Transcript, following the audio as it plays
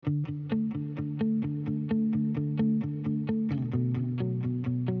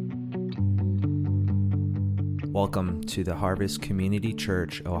Welcome to the Harvest Community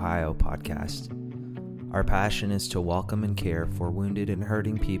Church Ohio podcast. Our passion is to welcome and care for wounded and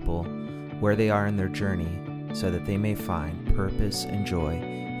hurting people where they are in their journey so that they may find purpose and joy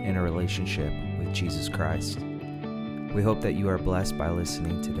in a relationship with Jesus Christ. We hope that you are blessed by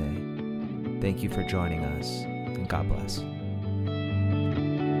listening today. Thank you for joining us, and God bless.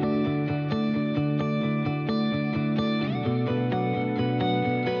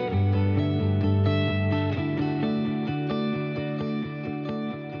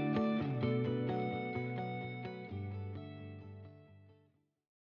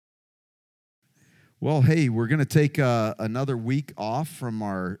 Well, hey, we're going to take another week off from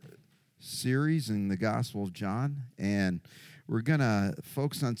our series in the Gospel of John, and we're going to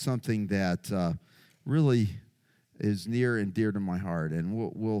focus on something that really is near and dear to my heart, and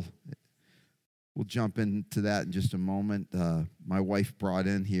we'll jump into that in just a moment. My wife brought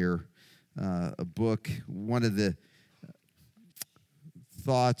in here a book. One of the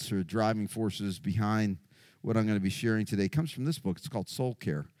thoughts or driving forces behind what I'm going to be sharing today comes from this book. It's called Soul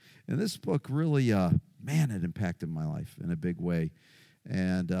Care. And this book really, it impacted my life in a big way.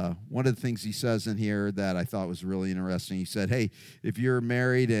 And one of the things he says in here that I thought was really interesting, he said, hey, if you're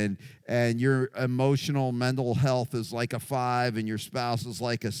married and your emotional, mental health is like a 5 and your spouse is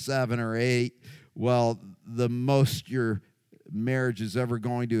like a 7 or 8, well, the most your marriage is ever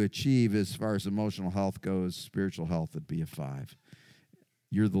going to achieve as far as emotional health goes, spiritual health would be a 5.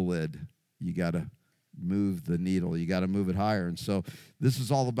 You're the lid. You got to move the needle. You got to move it higher. And so this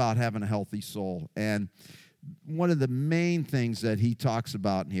is all about having a healthy soul. And one of the main things that he talks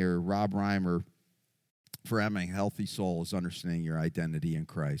about in here, Rob Reimer, for having a healthy soul is understanding your identity in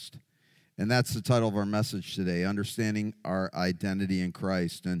Christ. And that's the title of our message today, Understanding Our Identity in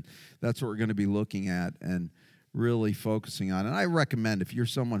Christ. And that's what we're going to be looking at and really focusing on. And I recommend, if you're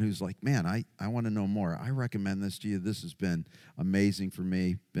someone who's like, man, I want to know more, I recommend this to you. This has been amazing for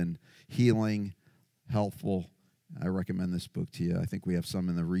me, been healing, helpful. I recommend this book to you. I think we have some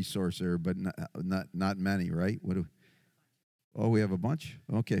in the resource area, but not many, right? We have a bunch?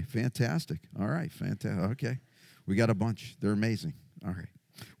 Okay, fantastic. All right, fantastic. Okay, we got a bunch. They're amazing. All right.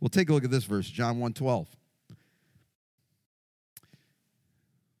 We'll take a look at this verse, John 1:12.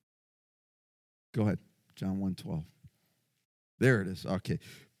 Go ahead, John 1:12. There it is. Okay.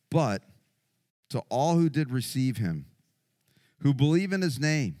 But to all who did receive him, who believe in his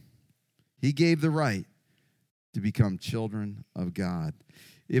name, he gave the right to become children of God.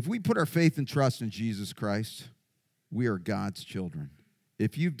 If we put our faith and trust in Jesus Christ, we are God's children.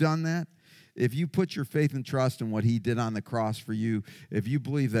 If you've done that, if you put your faith and trust in what he did on the cross for you, if you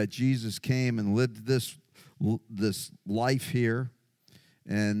believe that Jesus came and lived this life here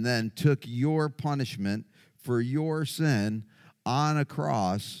and then took your punishment for your sin on a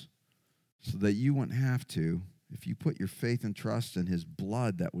cross so that you wouldn't have to, if you put your faith and trust in his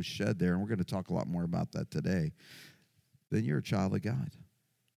blood that was shed there, and we're going to talk a lot more about that today, then you're a child of God.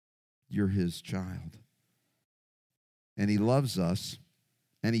 You're his child. And he loves us,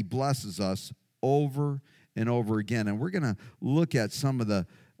 and he blesses us over and over again. And we're going to look at some of the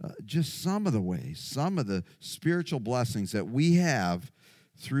ways, some of the spiritual blessings that we have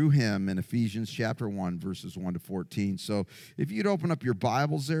through him in Ephesians chapter 1, verses 1 to 14. So if you'd open up your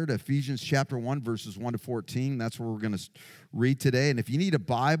Bibles there to Ephesians chapter 1, verses 1 to 14, that's where we're going to read today. And if you need a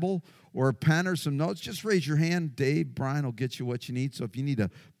Bible or a pen or some notes, just raise your hand. Dave, Brian will get you what you need. So if you need a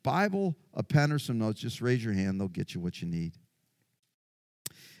Bible, a pen, or some notes, just raise your hand. They'll get you what you need.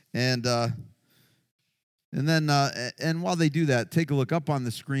 And while they do that, take a look. Up on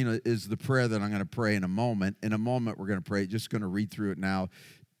the screen is the prayer that I'm going to pray in a moment. In a moment, we're going to pray. Just going to read through it now.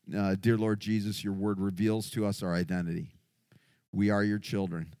 Dear Lord Jesus, your word reveals to us our identity. We are your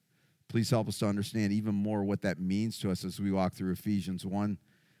children. Please help us to understand even more what that means to us as we walk through Ephesians 1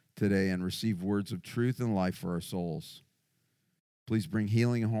 today and receive words of truth and life for our souls. Please bring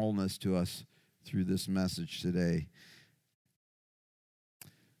healing and wholeness to us through this message today.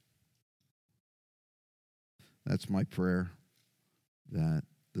 That's my prayer, that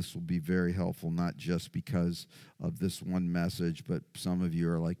this will be very helpful, not just because of this one message, but some of you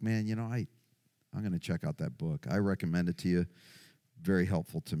are like, man, I'm going to check out that book. I recommend it to you. Very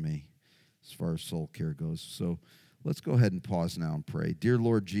helpful to me as far as soul care goes. So let's go ahead and pause now and pray. Dear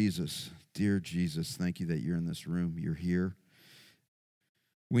Lord Jesus, dear Jesus, thank you that you're in this room. You're here.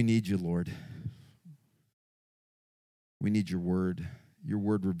 We need you, Lord. We need your word. Your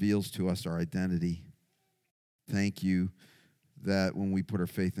word reveals to us our identity. Thank you that when we put our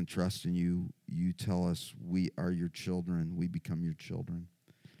faith and trust in you, you tell us we are your children. We become your children.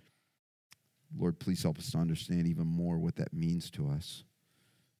 Lord, please help us to understand even more what that means to us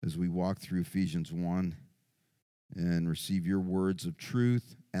as we walk through Ephesians 1 and receive your words of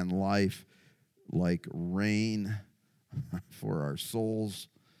truth and life like rain for our souls.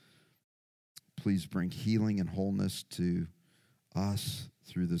 Please bring healing and wholeness to us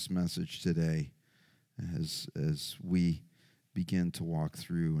through this message today as we begin to walk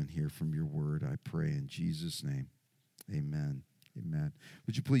through and hear from your word. I pray in Jesus' name. Amen. Amen.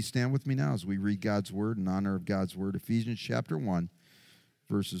 Would you please stand with me now as we read God's word in honor of God's word? Ephesians chapter 1,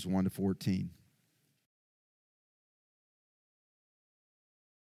 verses 1 to 14.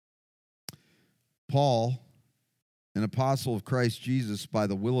 Paul, an apostle of Christ Jesus by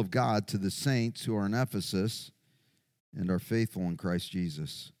the will of God, to the saints who are in Ephesus and are faithful in Christ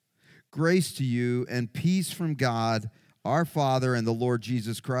Jesus. Grace to you and peace from God, our Father, and the Lord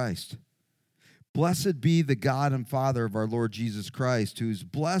Jesus Christ. Blessed be the God and Father of our Lord Jesus Christ, who's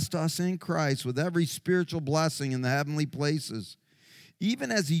blessed us in Christ with every spiritual blessing in the heavenly places,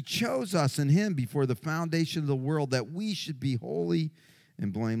 even as he chose us in him before the foundation of the world, that we should be holy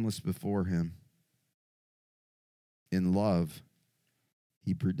and blameless before him. In love,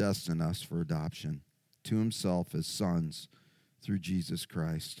 he predestined us for adoption to himself as sons through Jesus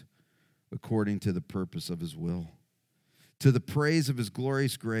Christ, according to the purpose of his will, to the praise of his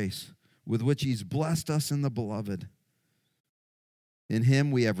glorious grace, with which he's blessed us in the beloved. In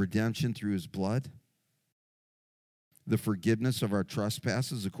him we have redemption through his blood, the forgiveness of our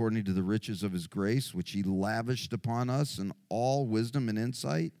trespasses according to the riches of his grace, which he lavished upon us in all wisdom and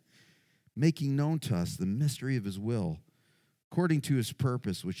insight, making known to us the mystery of his will, according to his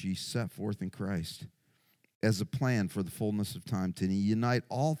purpose, which he set forth in Christ, as a plan for the fullness of time, to unite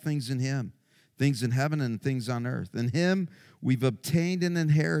all things in him, things in heaven and things on earth. In him we've obtained an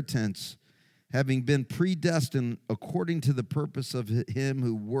inheritance, having been predestined according to the purpose of him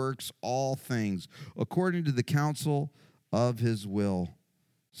who works all things, according to the counsel of his will,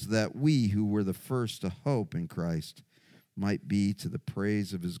 so that we who were the first to hope in Christ might be to the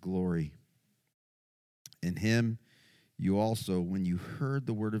praise of his glory. In him you also, when you heard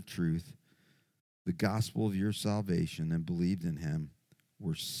the word of truth, the gospel of your salvation, and believed in him,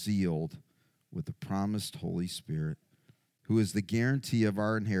 were sealed with the promised Holy Spirit, who is the guarantee of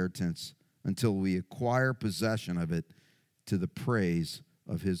our inheritance until we acquire possession of it, to the praise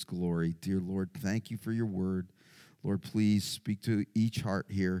of his glory. Dear Lord, thank you for your word. Lord, please speak to each heart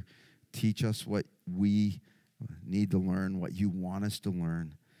here. Teach us what we need to learn, what you want us to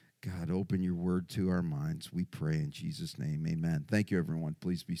learn. God, open your word to our minds. We pray in Jesus' name. Amen. Thank you, everyone.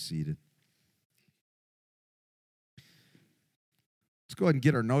 Please be seated. Let's go ahead and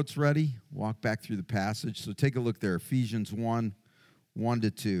get our notes ready. Walk back through the passage. So take a look there. Ephesians 1,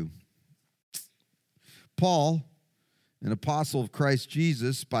 1-2. Paul, an apostle of Christ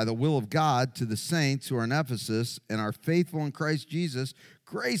Jesus, by the will of God, to the saints who are in Ephesus and are faithful in Christ Jesus,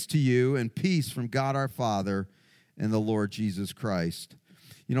 grace to you and peace from God our Father and the Lord Jesus Christ.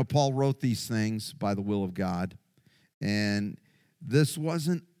 You know, Paul wrote these things by the will of God, and this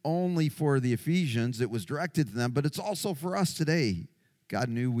wasn't only for the Ephesians, it was directed to them, but it's also for us today. God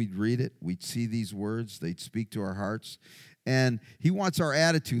knew we'd read it, we'd see these words, they'd speak to our hearts. And he wants our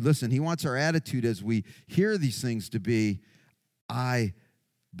attitude, listen, he wants our attitude as we hear these things to be, I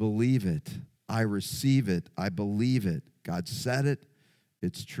believe it, I receive it, I believe it. God said it,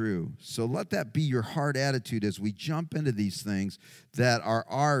 it's true. So let that be your heart attitude as we jump into these things that are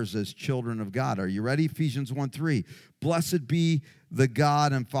ours as children of God. Are you ready? Ephesians 1:3. Blessed be the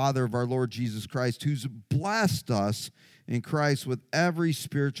God and Father of our Lord Jesus Christ, who's blessed us in Christ with every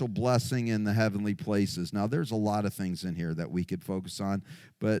spiritual blessing in the heavenly places. Now, there's a lot of things in here that we could focus on,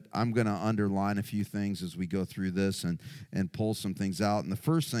 but I'm going to underline a few things as we go through this and pull some things out. And the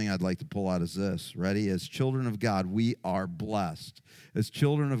first thing I'd like to pull out is this. Ready? As children of God, we are blessed. As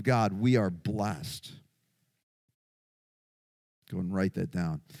children of God, we are blessed. Go and write that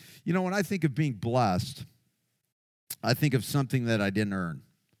down. You know, when I think of being blessed, I think of something that I didn't earn.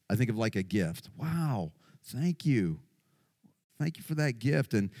 I think of like a gift. Wow, thank you. Thank you for that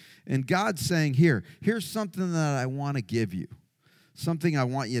gift. And God's saying, here's something that I want to give you. Something I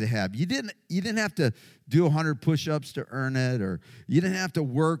want you to have. You didn't have to do 100 push-ups to earn it, or you didn't have to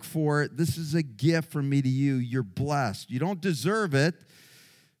work for it. This is a gift from me to you. You're blessed. You don't deserve it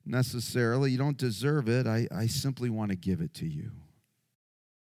necessarily. You don't deserve it. I simply want to give it to you.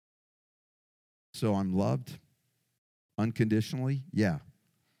 So I'm loved unconditionally? Yeah.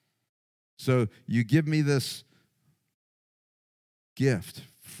 So you give me this gift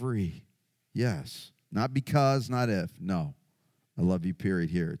free. Yes. Not because, not if. No. I love you,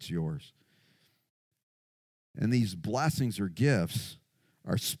 period, here. It's yours. And these blessings or gifts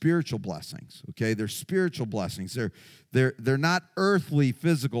are spiritual blessings, okay? They're spiritual blessings. They're not earthly,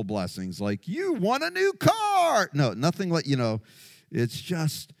 physical blessings like, you want a new car. No, nothing like, it's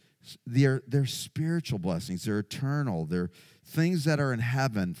just, they're spiritual blessings. They're eternal. They're things that are in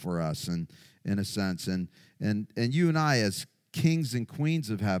heaven for us, and in a sense. And you and I, as kings and queens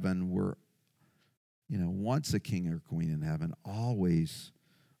of heaven, were, once a king or queen in heaven, always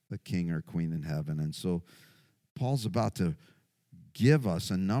a king or queen in heaven. And so Paul's about to give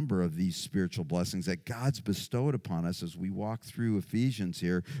us a number of these spiritual blessings that God's bestowed upon us as we walk through Ephesians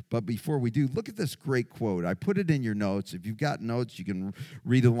here. But before we do, look at this great quote. I put it in your notes. If you've got notes, you can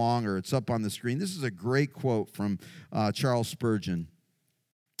read along, or it's up on the screen. This is a great quote from Charles Spurgeon.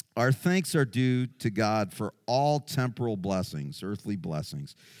 Our thanks are due to God for all temporal blessings, earthly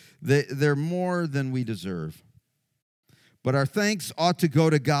blessings. They're more than we deserve. But our thanks ought to go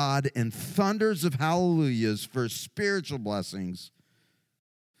to God in thunders of hallelujahs for spiritual blessings.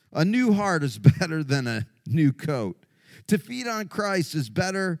 A new heart is better than a new coat. To feed on Christ is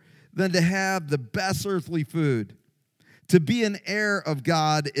better than to have the best earthly food. To be an heir of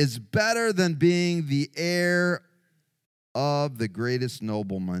God is better than being the heir of the greatest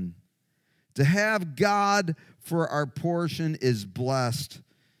nobleman. To have God for our portion is blessed,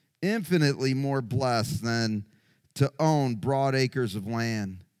 infinitely more blessed than to own broad acres of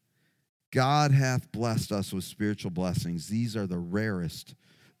land. God hath blessed us with spiritual blessings. These are the rarest,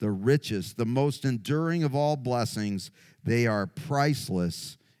 the richest, the most enduring of all blessings. They are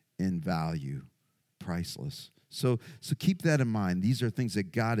priceless in value. Priceless. So keep that in mind. These are things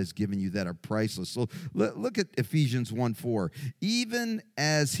that God has given you that are priceless. So look at Ephesians 1:4. Even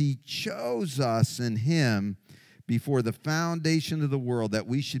as he chose us in him before the foundation of the world, that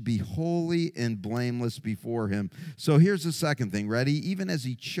we should be holy and blameless before him. So here's the second thing. Ready? Even as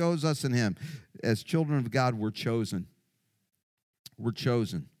he chose us in him. As children of God, we're chosen. We're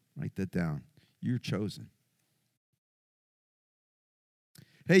chosen. Write that down. You're chosen.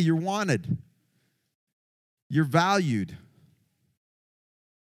 Hey, you're wanted. You're valued.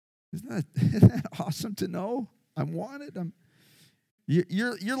 Isn't that awesome to know? I'm wanted.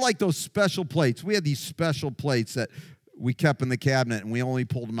 You're like those special plates. We had these special plates that we kept in the cabinet, and we only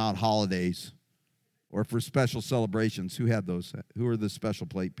pulled them out holidays or for special celebrations. Who had those? Who are the special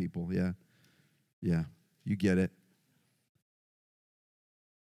plate people? Yeah. Yeah, you get it.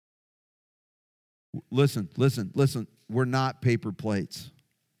 Listen. We're not paper plates.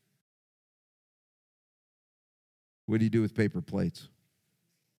 What do you do with paper plates?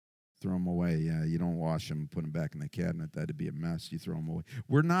 Throw them away. Yeah, you don't wash them and put them back in the cabinet. That'd be a mess. You throw them away.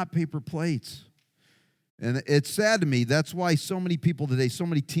 We're not paper plates. And it's sad to me. That's why so many people today, so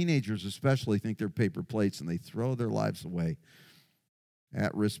many teenagers especially, think they're paper plates, and they throw their lives away.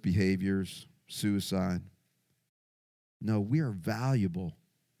 At-risk behaviors, suicide. No, we are valuable.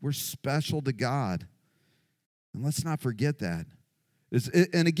 We're special to God. And let's not forget that.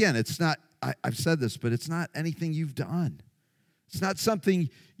 And again, it's not, I've said this, but it's not anything you've done. It's not something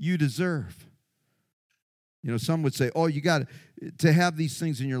you deserve. Some would say, oh, you got to have these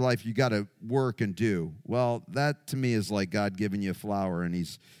things in your life, you got to work and do. Well, that to me is like God giving you a flower, and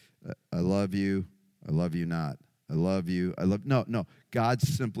he's, I love you not. I love you, no. God's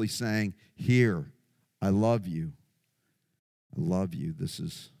simply saying, here, I love you. I love you. This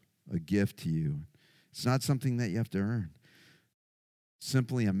is a gift to you. It's not something that you have to earn.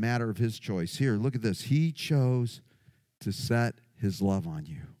 Simply a matter of his choice. Here, look at this. He chose to set his love on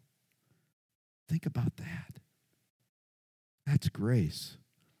you. Think about that. That's grace.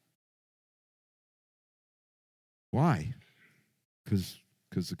 Why? Because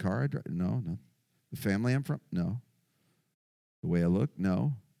the car I drive? No. The family I'm from? No. The way I look?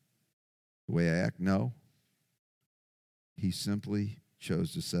 No. The way I act? No. He simply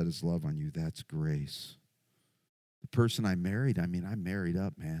chose to set his love on you. That's grace. The person I married married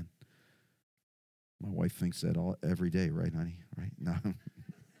up, man. My wife thinks that every day, right, honey? Right? No.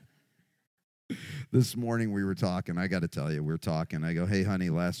 This morning we were talking. I got to tell you, we were talking. I go, hey, honey,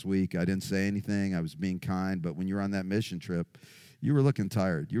 last week I didn't say anything. I was being kind, but when you were on that mission trip, you were looking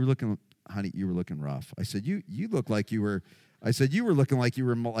tired. You were looking rough. I said, you look like you were. I said, you were looking like you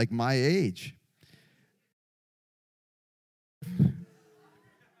were like my age.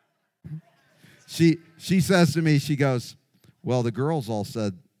 She says to me, she goes, well, the girls all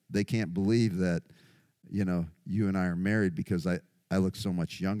said they can't believe that, you and I are married because I look so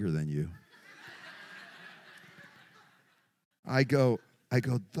much younger than you. I go,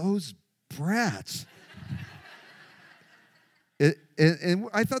 those brats. And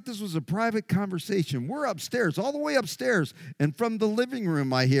I thought this was a private conversation. We're upstairs, all the way upstairs. And from the living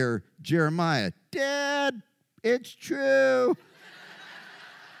room, I hear Jeremiah, Dad, it's true.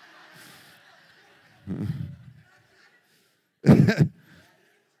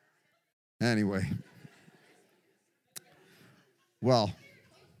 Anyway. Well,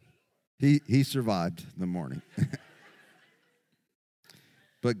 he survived the morning.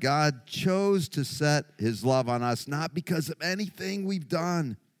 But God chose to set his love on us, not because of anything we've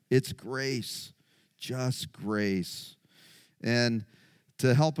done. It's grace, just grace. And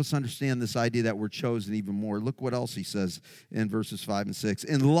to help us understand this idea that we're chosen even more, look what else he says in verses 5 and 6.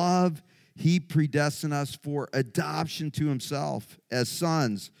 In love, he predestined us for adoption to himself as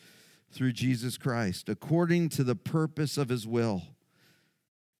sons through Jesus Christ, according to the purpose of his will,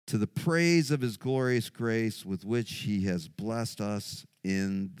 to the praise of his glorious grace with which he has blessed us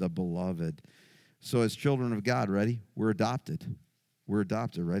in the beloved. So as children of God, ready? We're adopted. We're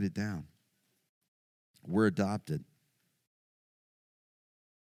adopted. Write it down. We're adopted.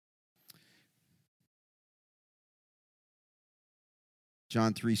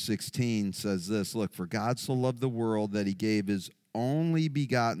 John 3:16 says this, look, for God so loved the world that he gave his only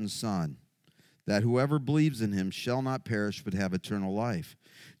begotten Son, that whoever believes in him shall not perish but have eternal life.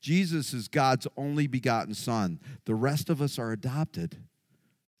 Jesus is God's only begotten Son. The rest of us are adopted.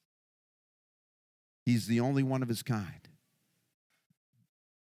 He's the only one of his kind.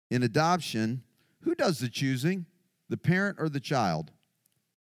 In adoption, who does the choosing? The parent or the child?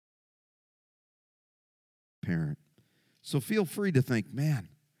 Parent. So feel free to think, man,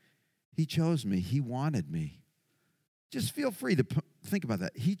 he chose me. He wanted me. Just feel free to think about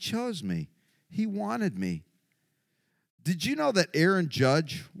that. He chose me. He wanted me. Did you know that Aaron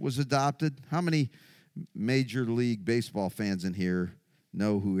Judge was adopted? How many Major League Baseball fans in here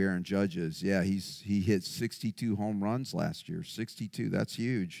know who Aaron Judge is? Yeah, he hit 62 home runs last year. 62, that's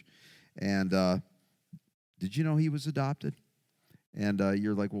huge. And did you know he was adopted? And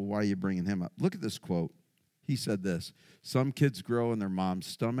you're like, well, why are you bringing him up? Look at this quote. He said this, some kids grow in their mom's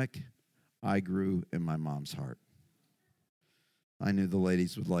stomach. I grew in my mom's heart. I knew the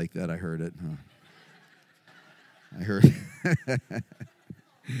ladies would like that. I heard it. Huh? I heard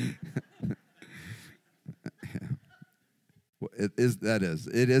it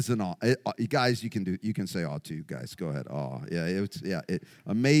isn't all. You guys, you can say all too, guys. Go ahead. Oh, yeah,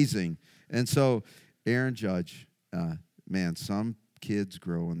 amazing. And so Aaron Judge, man, some kids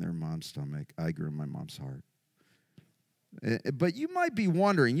grow in their mom's stomach. I grew in my mom's heart. But you might be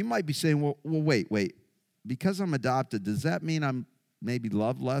wondering, you might be saying, well, wait. Because I'm adopted, does that mean I'm maybe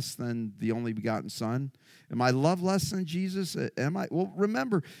loved less than the only begotten Son? Am I loved less than Jesus? Am I? Well,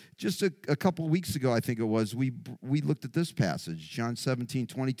 remember, just a couple of weeks ago, I think it was, we looked at this passage, John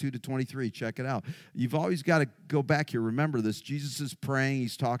 17:22-23. Check it out. You've always got to go back here. Remember this. Jesus is praying.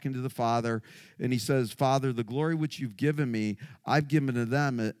 He's talking to the Father, and he says, Father, the glory which you've given me, I've given to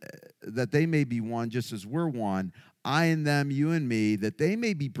them, that they may be one just as we're one. I and them, you and me, that they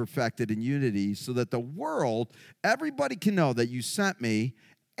may be perfected in unity, so that the world, everybody can know that you sent me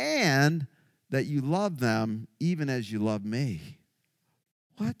and that you love them even as you love me.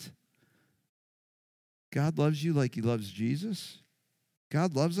 What? God loves you like he loves Jesus?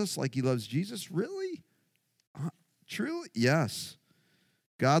 God loves us like he loves Jesus? Really? Truly? Yes.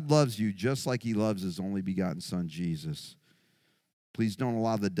 God loves you just like he loves his only begotten Son, Jesus. Please don't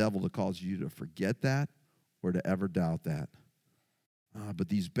allow the devil to cause you to forget that or to ever doubt that. But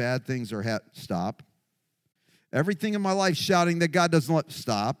these bad things are stop. Everything in my life shouting that God doesn't let,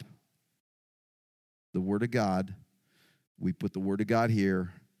 stop. The Word of God. We put the Word of God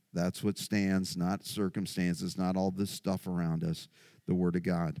here. That's what stands, not circumstances, not all this stuff around us. The Word of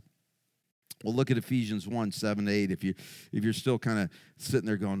God. Well, look at Ephesians 1:7-8. If you're still kind of sitting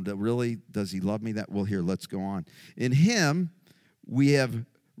there going, really, does he love me? Well, here, let's go on. In him, we have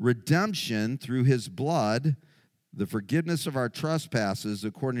redemption through his blood, the forgiveness of our trespasses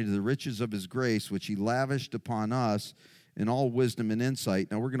according to the riches of his grace, which he lavished upon us in all wisdom and insight.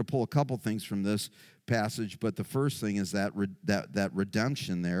 Now, we're going to pull a couple things from this passage, but the first thing is that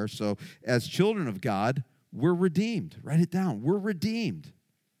redemption there. So as children of God, we're redeemed. Write it down. We're redeemed.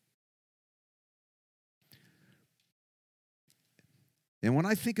 And when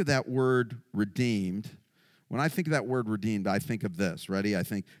I think of that word redeemed, I think of this. Ready? I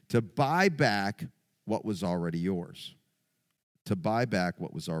think to buy back what was already yours. To buy back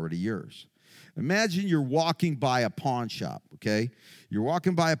what was already yours. Imagine you're walking by a pawn shop, okay? You're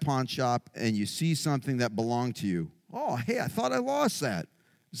walking by a pawn shop and you see something that belonged to you. Oh, hey, I thought I lost that.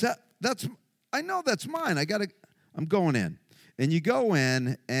 I know that's mine. I'm going in. And you go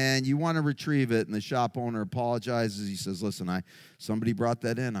in and you want to retrieve it, and the shop owner apologizes. He says, listen, somebody brought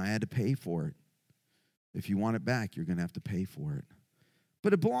that in. I had to pay for it. If you want it back, you're going to have to pay for it.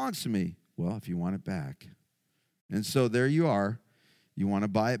 But it belongs to me. Well, if you want it back. And so there you are. You want to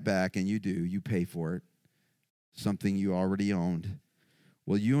buy it back, and you do. You pay for it, something you already owned.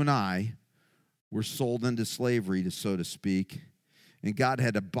 Well, you and I were sold into slavery, so to speak, and God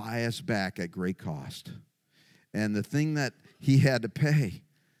had to buy us back at great cost. And the thing that he had to pay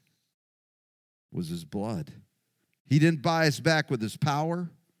was his blood. He didn't buy us back with his power.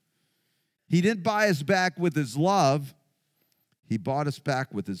 He didn't buy us back with his love. He bought us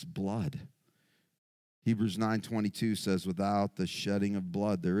back with his blood. Hebrews 9:22 says, without the shedding of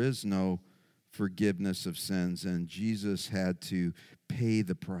blood, there is no forgiveness of sins. And Jesus had to pay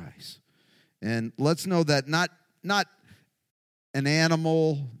the price. And let's know that not an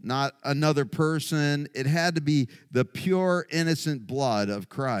animal, not another person. It had to be the pure, innocent blood of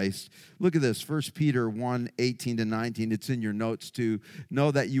Christ. Look at this, 1 Peter 1:18-19. It's in your notes too.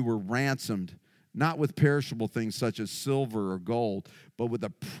 Know that you were ransomed, not with perishable things such as silver or gold, but with the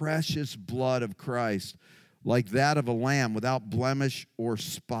precious blood of Christ, like that of a lamb without blemish or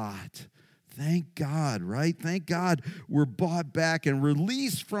spot. Thank God, right? Thank God we're bought back and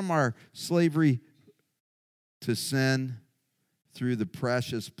released from our slavery to sin through the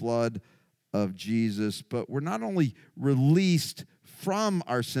precious blood of Jesus. But we're not only released from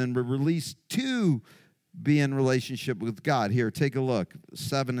our sin, but released to be in relationship with God. Here, take a look,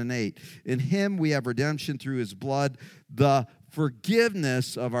 7 and 8. In him we have redemption through his blood, the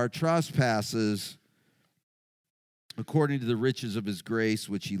forgiveness of our trespasses, according to the riches of his grace,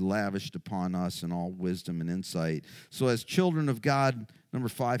 which he lavished upon us in all wisdom and insight. So as children of God, number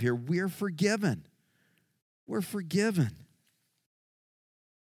 5 here, we're forgiven. We're forgiven.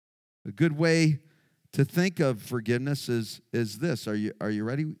 A good way to think of forgiveness is this. Are you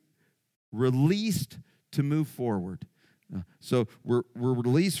ready? Released to move forward. So we're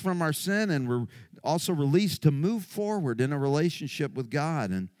released from our sin, and we're also released to move forward in a relationship with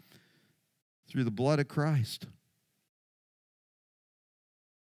God and through the blood of Christ.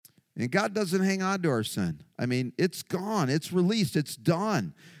 And God doesn't hang on to our sin. I mean, it's gone. It's released. It's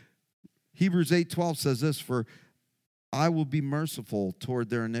done. Hebrews 8:12 says this, for I will be merciful toward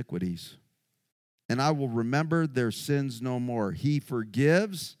their iniquities, and I will remember their sins no more. He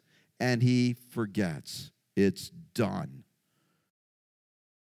forgives and he forgets. It's done.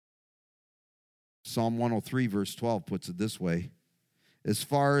 Psalm 103, verse 12 puts it this way. As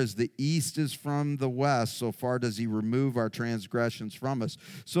far as the east is from the west, so far does he remove our transgressions from us.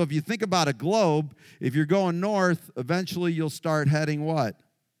 So if you think about a globe, if you're going north, eventually you'll start heading what?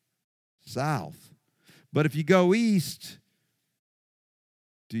 South. But if you go east,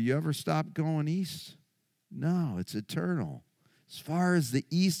 do you ever stop going east? No, it's eternal. As far as the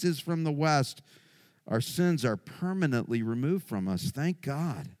east is from the west, our sins are permanently removed from us. Thank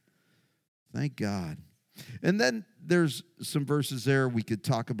God. Thank God. And then there's some verses there we could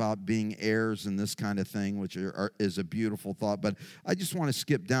talk about being heirs and this kind of thing, which is a beautiful thought. But I just want to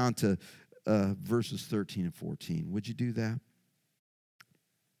skip down to verses 13 and 14. Would you do that?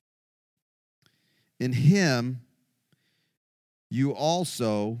 In him, you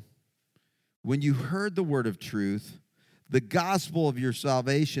also, when you heard the word of truth, the gospel of your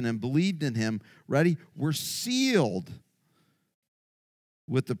salvation, and believed in him, ready, were sealed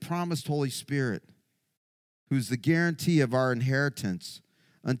with the promised Holy Spirit, who's the guarantee of our inheritance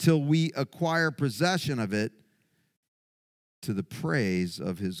until we acquire possession of it to the praise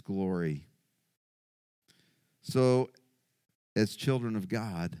of his glory. So, as children of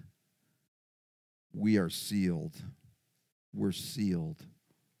God, we are sealed. We're sealed.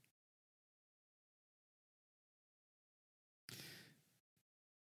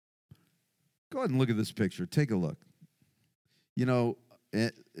 Go ahead and look at this picture. Take a look. You know,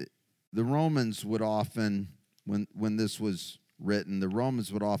 the Romans would often, when this was written, the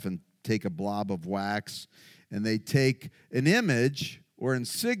Romans would often take a blob of wax, and they take an image or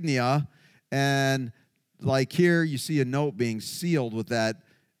insignia, and like here you see a note being sealed with that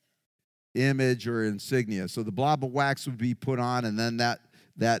image or insignia. So the blob of wax would be put on, and then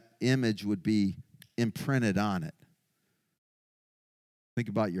that image would be imprinted on it. Think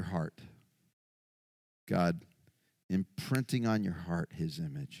about your heart. God imprinting on your heart his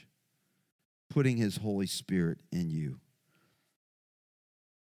image, putting his Holy Spirit in you.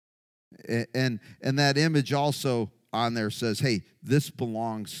 And that image also on there says, hey, this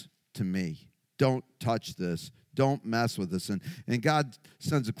belongs to me. Don't touch this. Don't mess with this. And God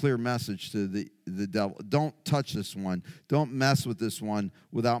sends a clear message to the devil. Don't touch this one. Don't mess with this one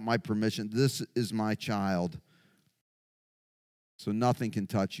without my permission. This is my child. So nothing can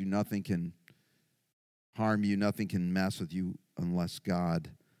touch you. Nothing can harm you. Nothing can mess with you unless God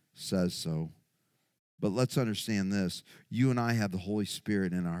says so. But let's understand this. You and I have the Holy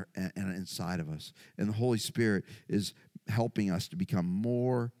Spirit inside of us. And the Holy Spirit is helping us to become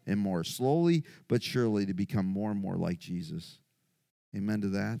more and more, slowly but surely, to become more and more like Jesus. Amen to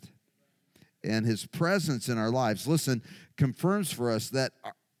that? And his presence in our lives, listen, confirms for us that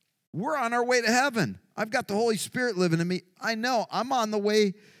we're on our way to heaven. I've got the Holy Spirit living in me. I know I'm on the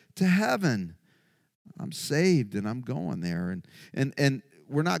way to heaven. I'm saved and I'm going there. And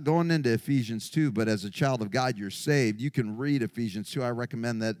we're not going into Ephesians 2, but as a child of God, you're saved. You can read Ephesians 2. I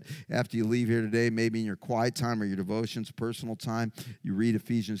recommend that after you leave here today, maybe in your quiet time or your devotions, personal time, you read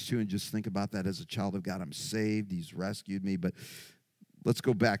Ephesians 2 and just think about that as a child of God. I'm saved. He's rescued me. But let's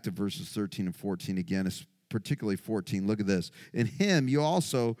go back to verses 13 and 14 again, particularly 14. Look at this. In him, you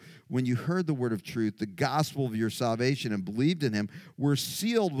also, when you heard the word of truth, the gospel of your salvation, and believed in him, were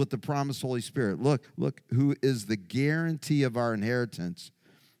sealed with the promised Holy Spirit. Look, who is the guarantee of our inheritance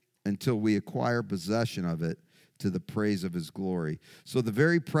until we acquire possession of it to the praise of his glory. So the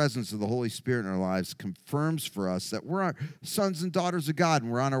very presence of the Holy Spirit in our lives confirms for us that we're sons and daughters of God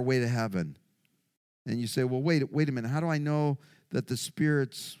and we're on our way to heaven. And you say, well, wait a minute. How do I know that the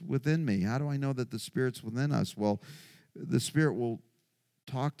Spirit's within me? How do I know that the Spirit's within us? Well, the Spirit will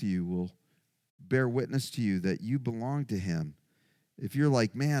talk to you, will bear witness to you that you belong to him. If you're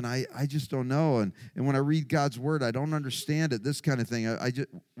like, man, I just don't know, and when I read God's word, I don't understand it, this kind of thing.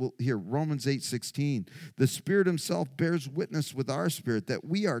 Here, Romans 8:16, the Spirit himself bears witness with our spirit that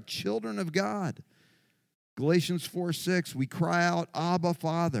we are children of God. Galatians 4:6, we cry out, Abba,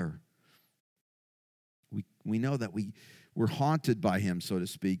 Father. We know that we're haunted by him, so to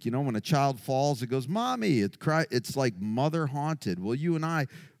speak. You know, when a child falls, it goes, Mommy. It's like mother haunted. Well, you and I,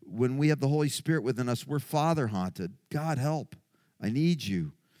 when we have the Holy Spirit within us, we're Father haunted. God, help. I need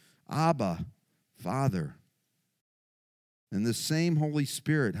you. Abba, Father. And the same Holy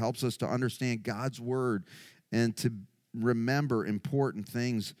Spirit helps us to understand God's word and to remember important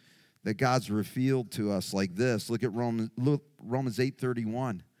things that God's revealed to us like this. Look at Romans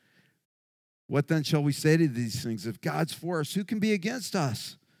 8:31. What then shall we say to these things? If God's for us, who can be against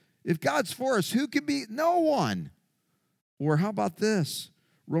us? If God's for us, who can be? No one. Or how about this?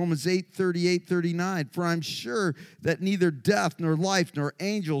 Romans 8:38, 39. For I'm sure that neither death, nor life, nor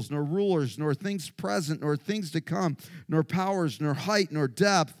angels, nor rulers, nor things present, nor things to come, nor powers, nor height, nor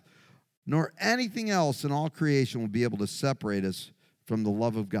depth, nor anything else in all creation will be able to separate us from the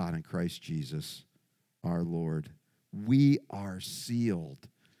love of God in Christ Jesus, our Lord. We are sealed,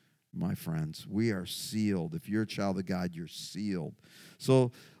 my friends. We are sealed. If you're a child of God, you're sealed.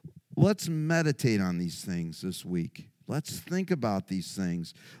 So let's meditate on these things this week. Let's think about these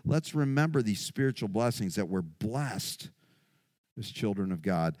things. Let's remember these spiritual blessings, that we're blessed as children of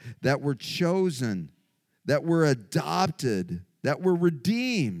God, that we're chosen, that we're adopted, that we're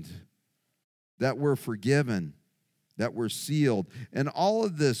redeemed, that we're forgiven, that we're sealed. And all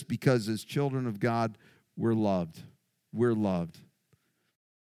of this because as children of God, we're loved. We're loved.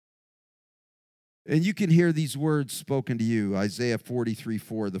 And you can hear these words spoken to you. Isaiah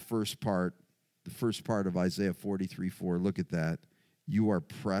 43:4, the first part of Isaiah 43:4. Look at that. You are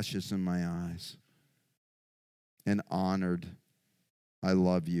precious in my eyes and honored. I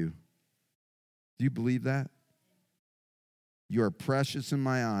love you. Do you believe that? You are precious in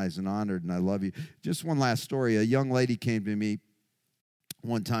my eyes and honored, and I love you. Just one last story. A young lady came to me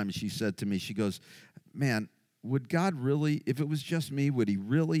one time, and she said to me, she goes, man, would God really, if it was just me, would he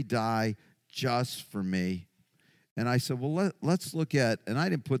really die just for me? And I said, well, let's look at, and I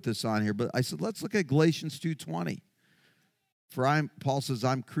didn't put this on here, but I said, let's look at Galatians 2:20. Paul says,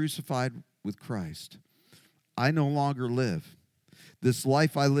 I'm crucified with Christ. I no longer live. This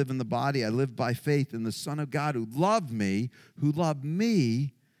life I live in the body, I live by faith in the Son of God who loved me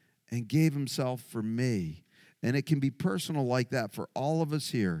and gave himself for me. And it can be personal like that for all of us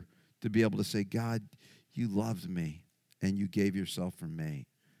here to be able to say, God, you loved me and you gave yourself for me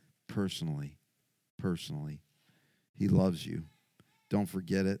personally. He loves you. Don't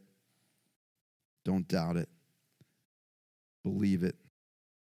forget it. Don't doubt it. Believe it.